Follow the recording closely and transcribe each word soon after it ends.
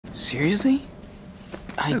Seriously?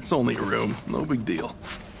 It's only a room, no big deal.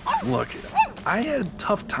 Look, I had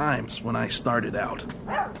tough times when I started out.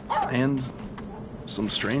 And some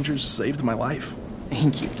strangers saved my life.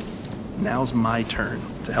 Thank you. Now's my turn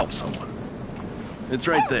to help someone. It's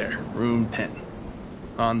right there, room 10.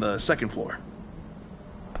 On the second floor.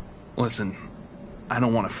 Listen, I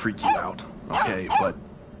don't want to freak you out, okay? But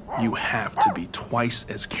you have to be twice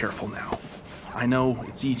as careful now. I know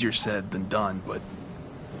it's easier said than done, but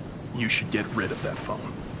you should get rid of that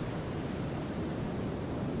phone.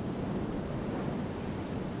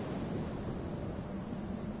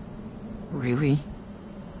 Really?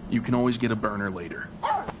 You can always get a burner later.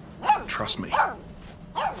 Trust me.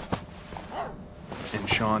 And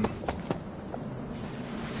Sean,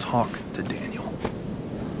 talk to Daniel.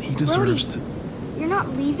 He deserves Brody, you're not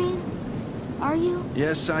leaving, are you?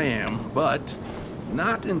 Yes, I am, but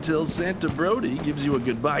not until Santa Brody gives you a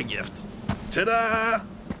goodbye gift. Ta-da!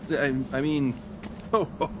 I mean, ho,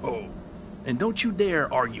 ho, ho. And don't you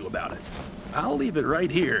dare argue about it. I'll leave it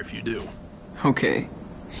right here if you do. Okay,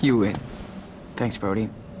 you win. Thanks, Brody.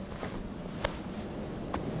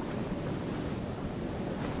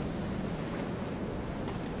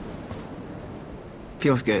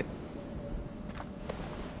 Feels good.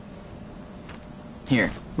 Here,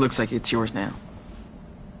 looks like it's yours now.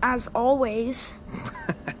 As always.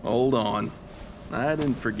 Hold on. I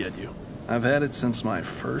didn't forget you. I've had it since my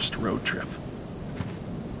first road trip.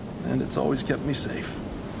 And it's always kept me safe.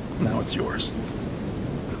 Now it's yours.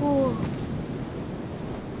 Cool.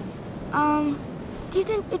 Do you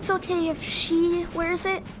think it's okay if she wears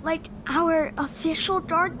it? Like our official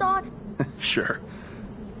guard dog? Sure.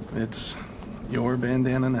 It's your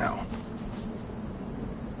bandana now.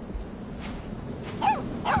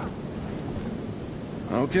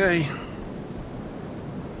 Okay.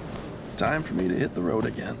 Time for me to hit the road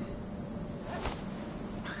again.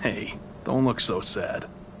 Hey, don't look so sad.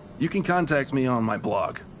 You can contact me on my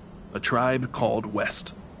blog, A Tribe Called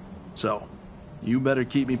West. So, you better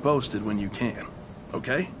keep me posted when you can,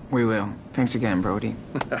 okay? We will. Thanks again, Brody.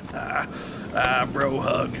 Bro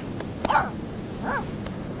hug.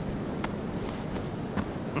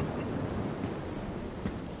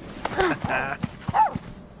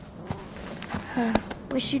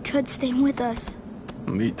 Wish you could stay with us.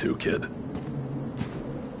 Me too, kid.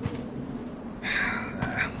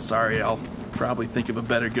 Sorry, I'll probably think of a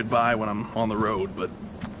better goodbye when I'm on the road, but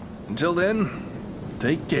until then,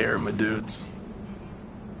 take care, my dudes.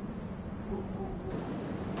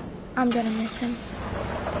 I'm gonna miss him.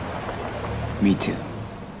 Me too.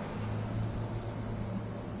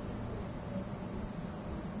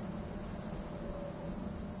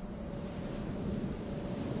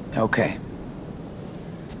 Okay.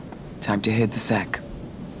 Time to hit the sack.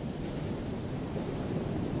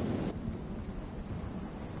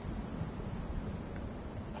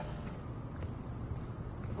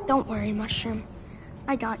 Don't worry, Mushroom.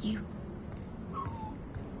 I got you.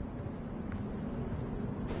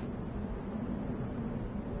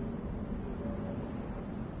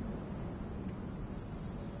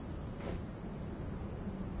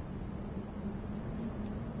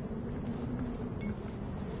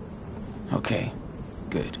 Okay,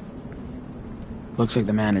 good. Looks like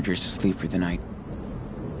the manager's asleep for the night.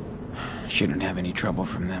 Shouldn't have any trouble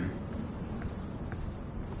from them.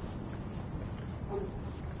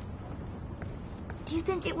 Do you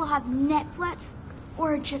think it will have Netflix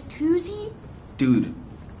or a jacuzzi? Dude,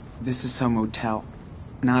 this is some motel,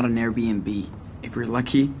 not an Airbnb. If you're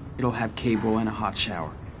lucky, it'll have cable and a hot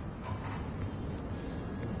shower.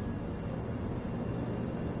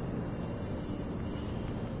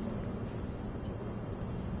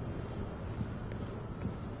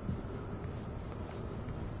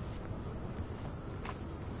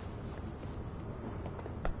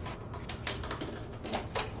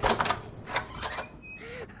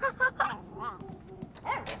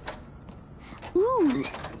 Ooh!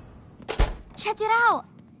 Check it out!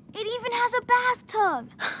 It even has a bathtub!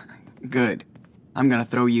 Good. I'm gonna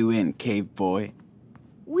throw you in, cave boy.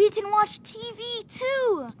 We can watch TV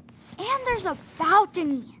too! And there's a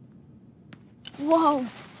balcony! Whoa,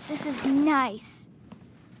 this is nice.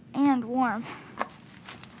 And warm.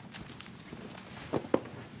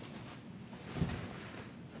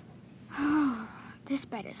 This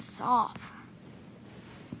bed is soft.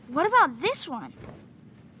 What about this one?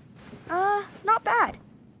 Not bad.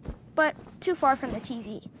 But too far from the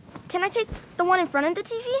TV. Can I take the one in front of the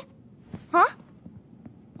TV? Huh?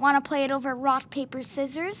 Wanna play it over rock, paper,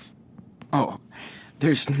 scissors? Oh,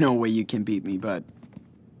 there's no way you can beat me, but...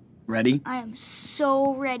 Ready? I am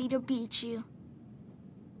so ready to beat you.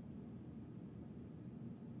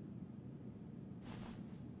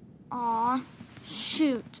 Aw,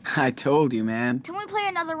 shoot. I told you, man. Can we play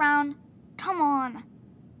another round? Come on.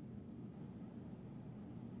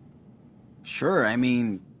 Sure, I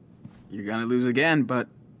mean, you're gonna lose again, but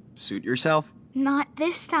suit yourself. Not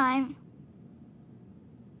this time.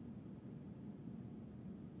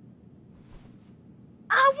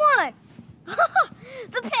 I won!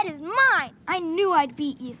 The pet is mine! I knew I'd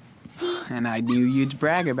beat you. See? And I knew you'd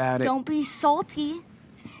brag about it. Don't be salty.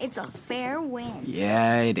 It's a fair win.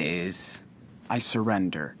 Yeah, it is. I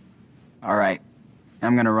surrender. All right,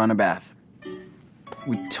 I'm gonna run a bath.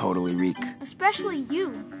 We totally reek. Especially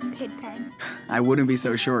you, Pigpen. I wouldn't be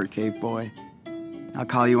so sure, cave boy. I'll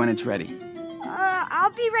call you when it's ready. I'll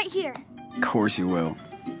be right here. Of course you will.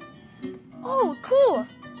 Oh, cool.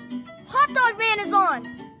 Hot Dog Man is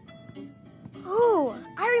on. Oh,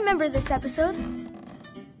 I remember this episode.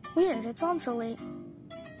 Weird, it's on so late.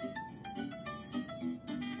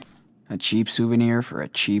 A cheap souvenir for a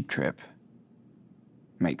cheap trip.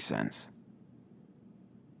 Makes sense.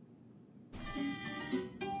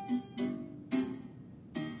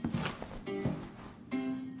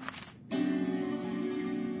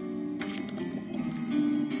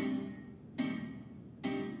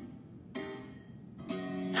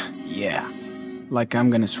 Yeah, like I'm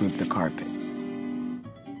gonna sweep the carpet.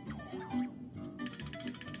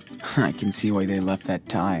 I can see why they left that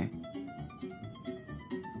tie.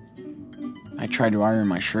 I tried to iron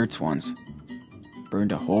my shirts once.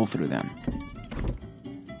 Burned a hole through them.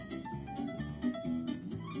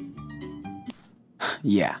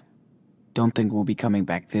 Yeah, don't think we'll be coming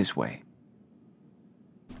back this way.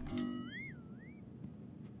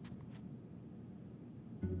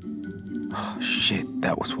 Oh, shit,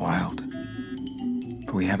 that was wild.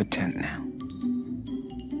 But we have a tent now.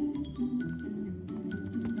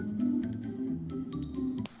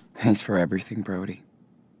 Thanks for everything, Brody.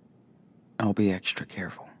 I'll be extra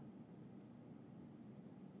careful.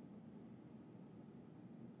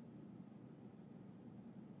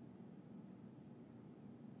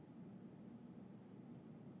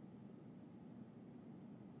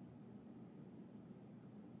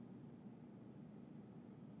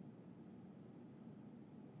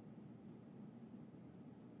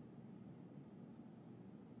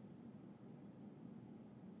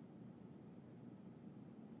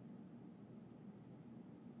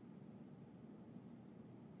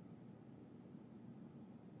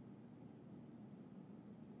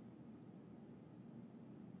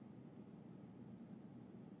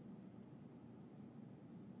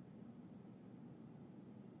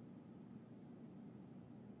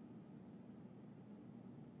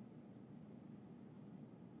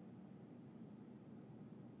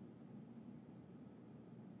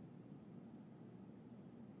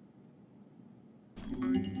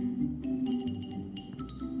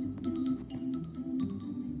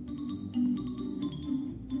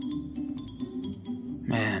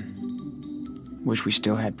 Man, wish we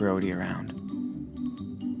still had Brody around.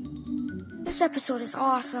 This episode is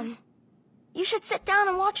awesome. You should sit down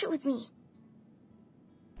and watch it with me.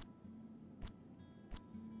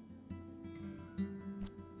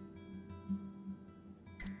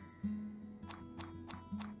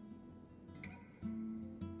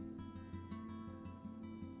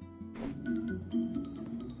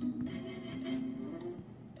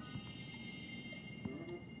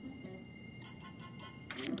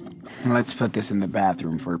 Let's put this in the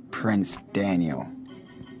bathroom for Prince Daniel.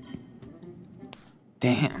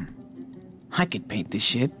 Damn, I could paint this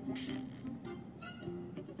shit.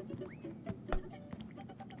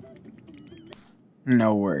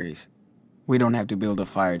 No worries. We don't have to build a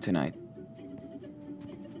fire tonight.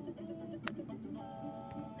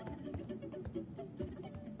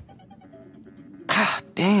 Ah,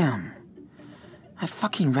 damn. That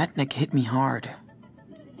fucking redneck hit me hard.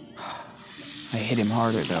 I hit him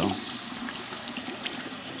harder, though.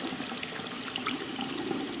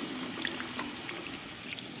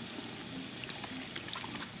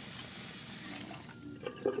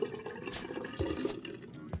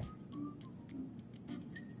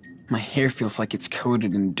 My hair feels like it's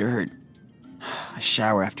coated in dirt. A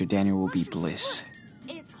shower after Daniel will be bliss.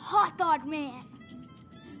 It's Hot Dog Man.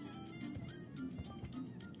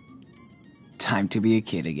 Time to be a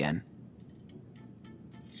kid again.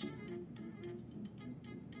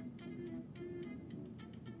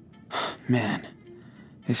 Man,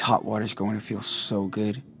 this hot water's going to feel so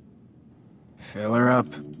good. Fill her up.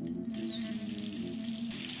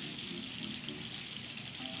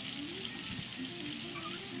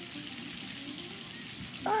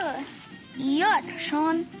 Yuck,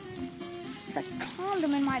 Sean. There's a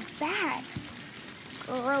condom in my bag.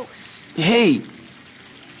 Gross. Hey!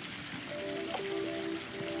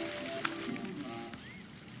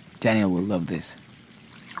 Daniel will love this.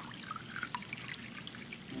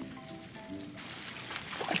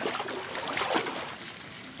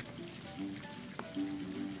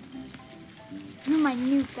 You're my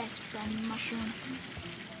new best friend, Mushroom.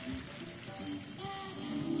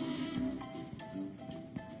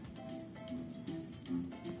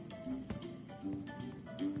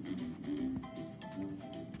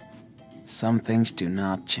 Some things do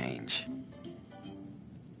not change.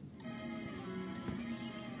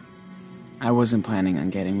 I wasn't planning on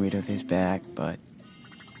getting rid of his bag, but...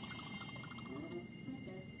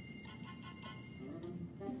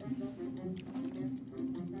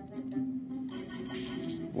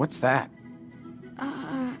 What's that?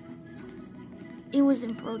 It was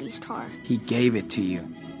in Brody's car. He gave it to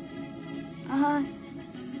you.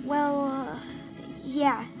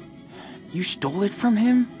 Yeah. You stole it from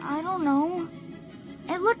him? I don't know.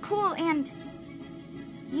 It looked cool and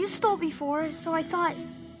you stole before, so I thought...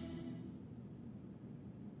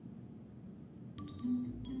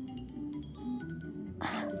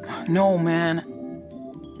 No,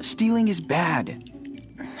 man. Stealing is bad.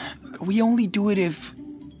 We only do it if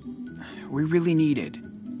we really need it.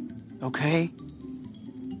 Okay?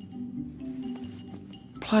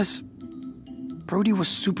 Plus, Brody was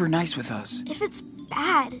super nice with us. If it's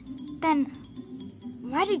bad, then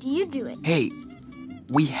why did you do it? Hey,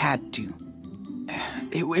 we had to.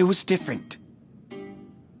 It was different.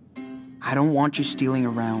 I don't want you stealing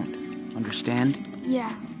around. Understand?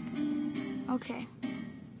 Yeah. Okay.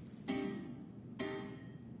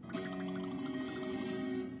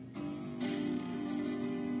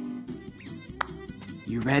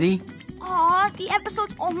 You ready? Aw, the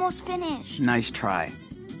episode's almost finished. Nice try.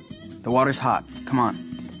 The water's hot. Come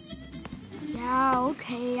on. Yeah,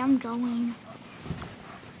 okay, I'm going.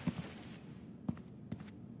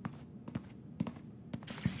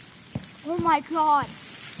 Oh my god.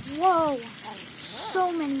 Whoa.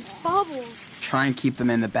 So many bubbles. Try and keep them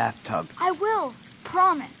in the bathtub. I will.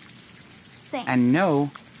 Promise. Thanks. And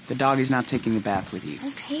no, the dog is not taking the bath with you.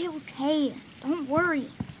 Okay. Don't worry.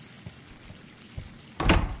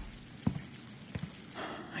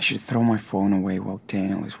 I should throw my phone away while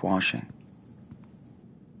Daniel is washing.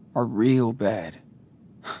 Or real bad.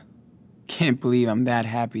 Can't believe I'm that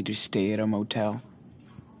happy to stay at a motel.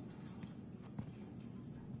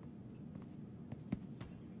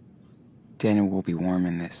 Daniel will be warm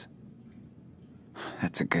in this.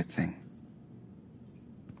 That's a good thing.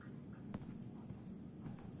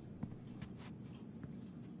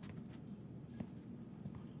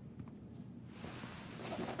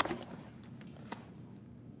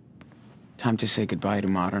 Time to say goodbye to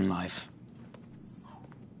modern life.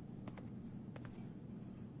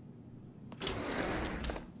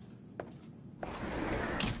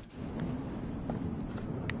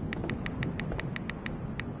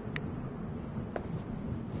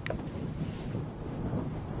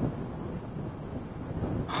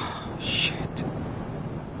 Shit.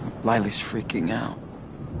 Lila's freaking out.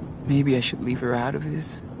 Maybe I should leave her out of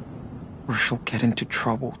this, or she'll get into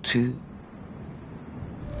trouble too.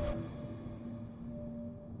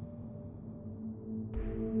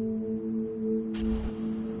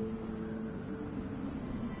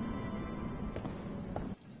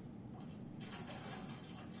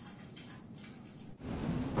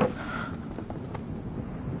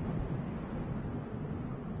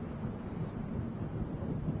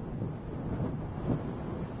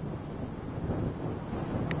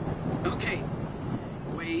 Okay.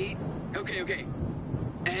 Wait. Okay.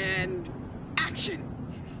 And action.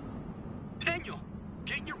 Daniel,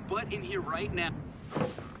 get your butt in here right now.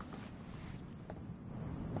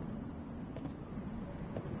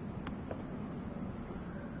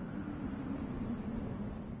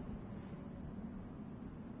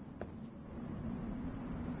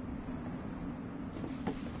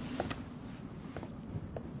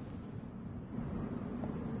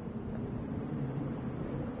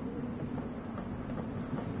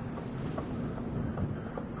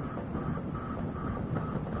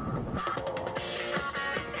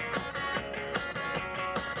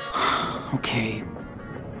 Okay.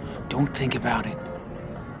 Don't think about it.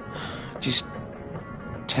 Just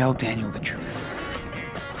tell Daniel the truth.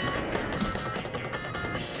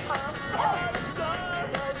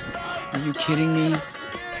 Are you kidding me? Remember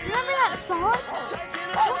that song?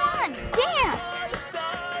 Come on, dance!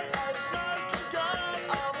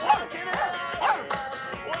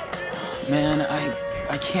 Man,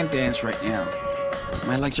 I can't dance right now.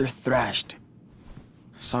 My legs are thrashed.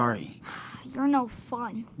 Sorry. You're no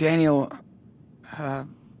fun. Daniel,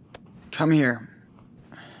 come here.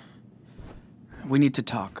 We need to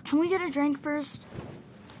talk. Can we get a drink first?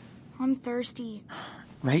 I'm thirsty.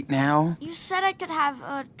 Right now? You said I could have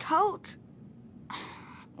a Coke.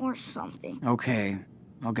 Or something. Okay,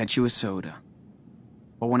 I'll get you a soda.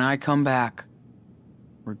 But when I come back,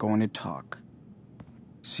 we're going to talk.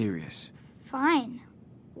 Serious. Fine.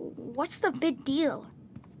 What's the big deal?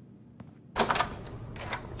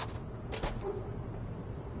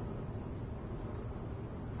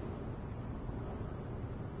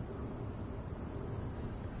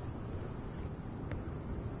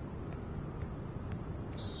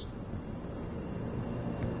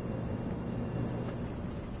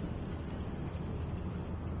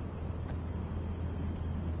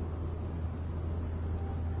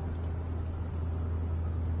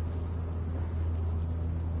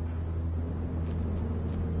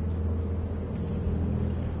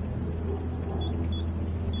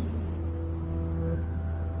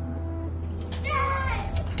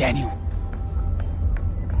 Daniel.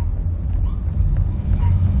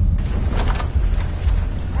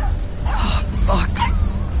 Oh, fuck.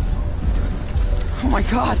 Oh my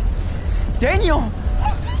god. Daniel!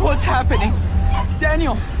 What's happening?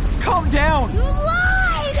 Daniel, calm down. You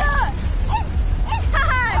lied! Dad!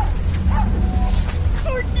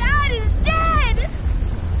 Your dad is dead!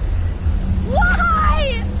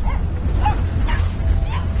 Why?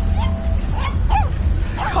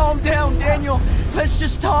 Calm down, Daniel. Let's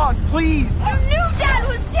just talk, please. You knew Dad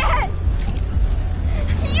was dead!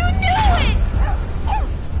 You knew it!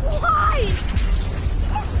 Why?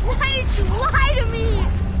 Why did you lie to me?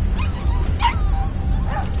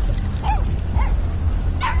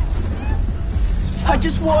 I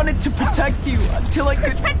just wanted to protect you until I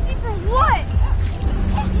could... Protect me from what?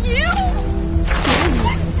 You?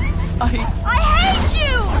 I hate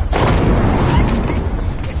you!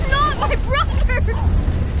 You're not my brother!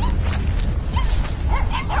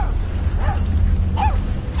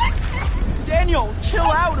 Daniel,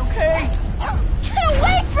 chill out, okay? Get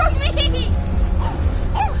away from me!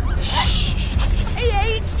 I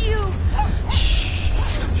hate you!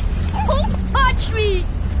 Don't touch me!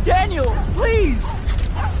 Daniel, please!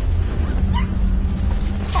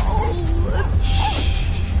 Oh.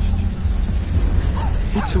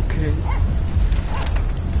 It's okay.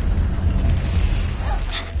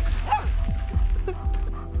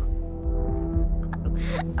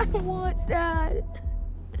 I want Dad.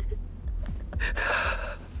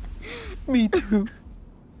 Me too.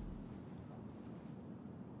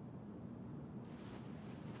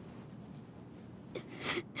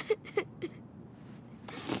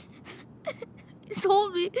 You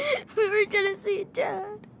told me we were gonna see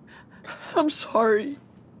Dad. I'm sorry.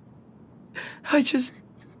 I just...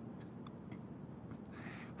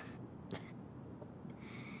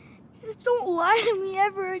 Just don't lie to me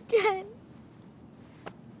ever again.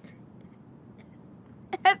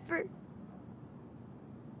 Ever.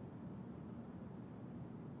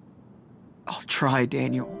 I'll try,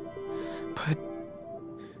 Daniel. But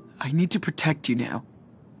I need to protect you now.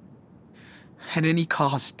 At any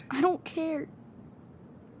cost. I don't care.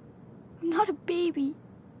 I'm not a baby.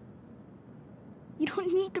 You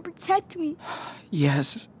don't need to protect me.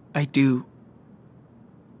 Yes, I do.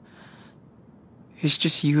 It's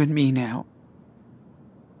just you and me now.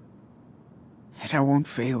 And I won't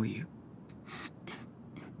fail you.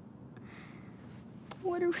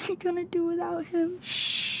 What are we gonna do without him?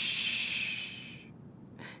 Shh.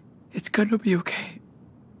 It's gonna be okay.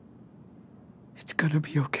 It's gonna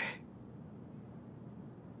be okay.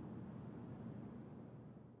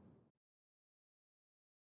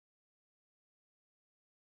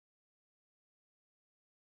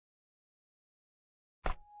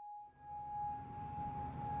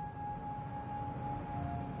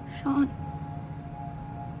 Sean,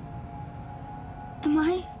 am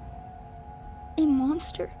I a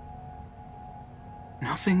monster?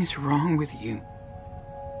 Nothing is wrong with you.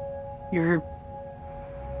 You're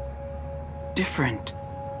different.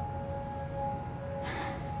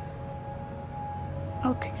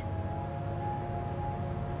 Okay.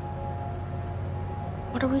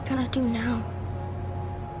 What are we gonna do now?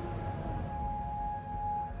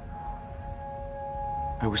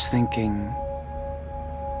 I was thinking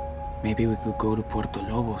maybe we could go to Puerto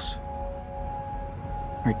Lobos.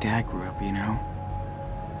 Where Dad grew up, you know?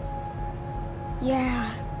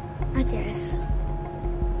 Yeah, I guess.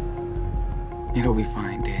 It'll be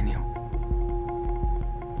fine, Daniel.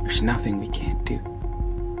 There's nothing we can't do.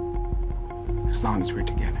 As long as we're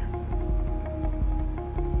together.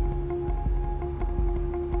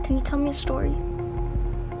 Can you tell me a story?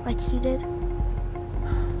 Like he did?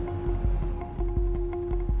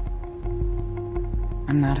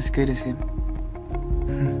 I'm not as good as him.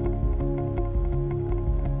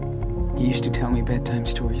 He used to tell me bedtime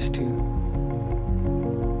stories too.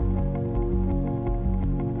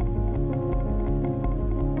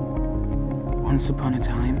 Once upon a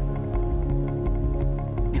time,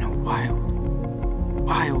 in a wild,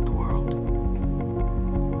 wild world,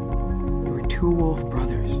 there were two wolf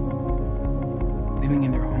brothers living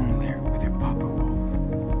in their home lair with their papa wolf.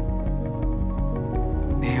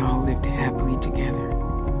 They all lived happily together.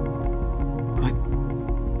 But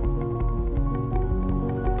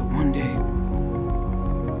one day,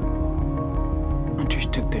 hunters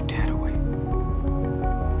took their dad away.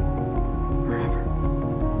 Forever.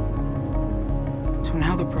 So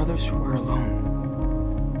now the brothers were alone.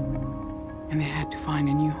 And they had to find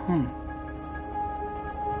a new home.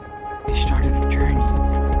 They started a journey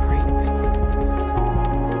through the great big forest.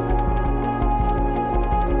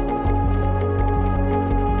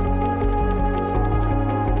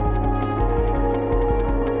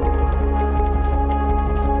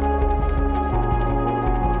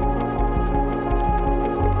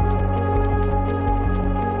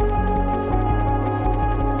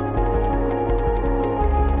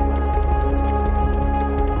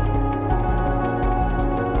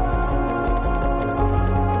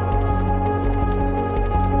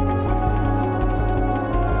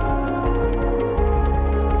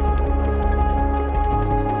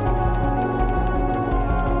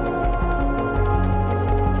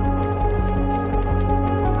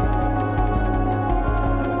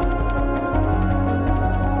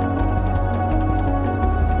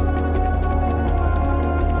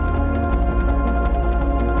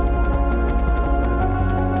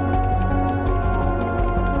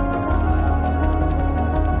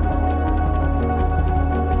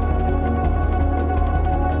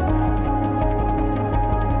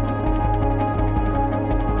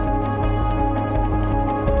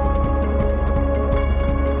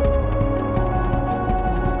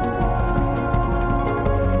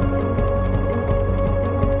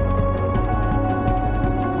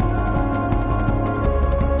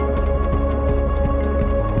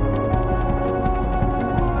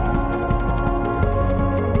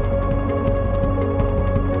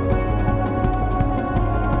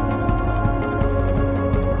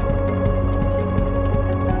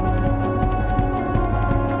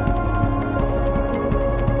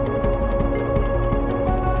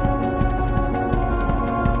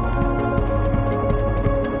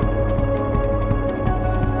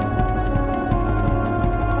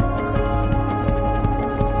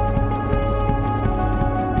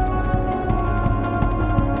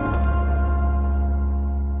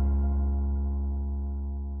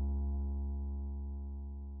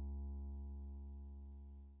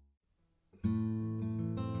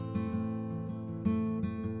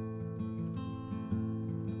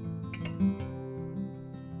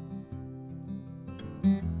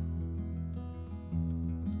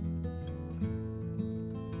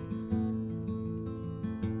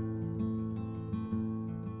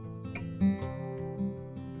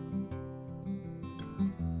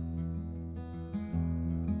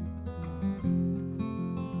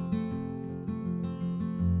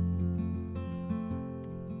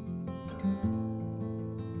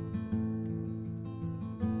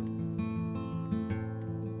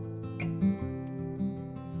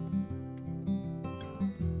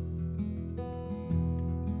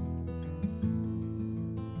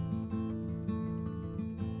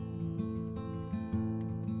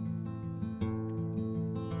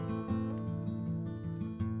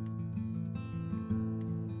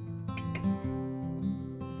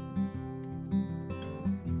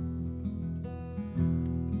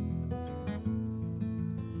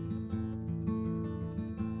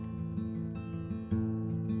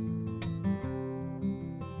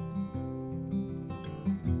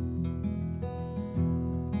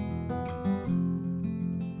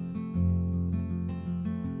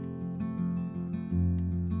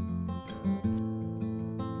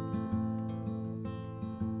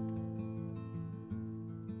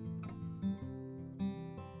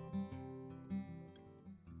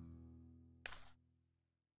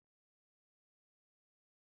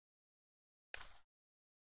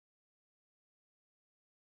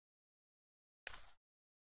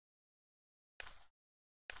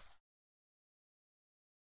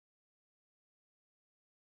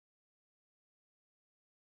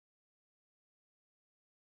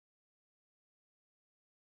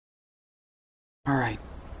 All right.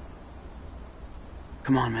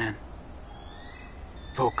 Come on, man.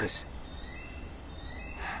 Focus.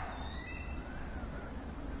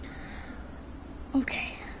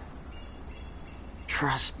 Okay.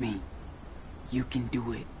 Trust me. You can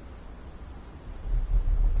do it.